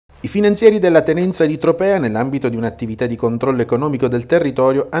I finanzieri della tenenza di Tropea, nell'ambito di un'attività di controllo economico del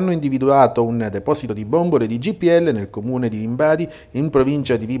territorio, hanno individuato un deposito di bombole di GPL nel comune di Limbadi, in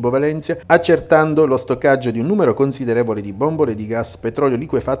provincia di Vibo Valentia, accertando lo stoccaggio di un numero considerevole di bombole di gas petrolio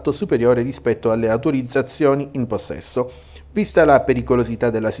liquefatto superiore rispetto alle autorizzazioni in possesso. Vista la pericolosità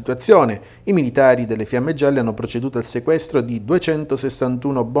della situazione, i militari delle Fiamme Gialle hanno proceduto al sequestro di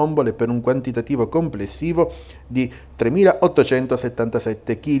 261 bombole per un quantitativo complessivo di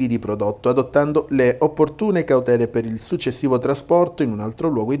 3.877 kg di prodotto, adottando le opportune cautele per il successivo trasporto in un altro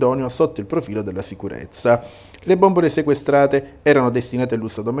luogo idoneo sotto il profilo della sicurezza. Le bombole sequestrate erano destinate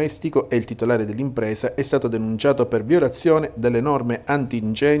all'uso domestico e il titolare dell'impresa è stato denunciato per violazione delle norme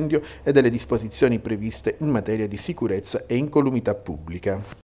antincendio e delle disposizioni previste in materia di sicurezza e incolumità pubblica.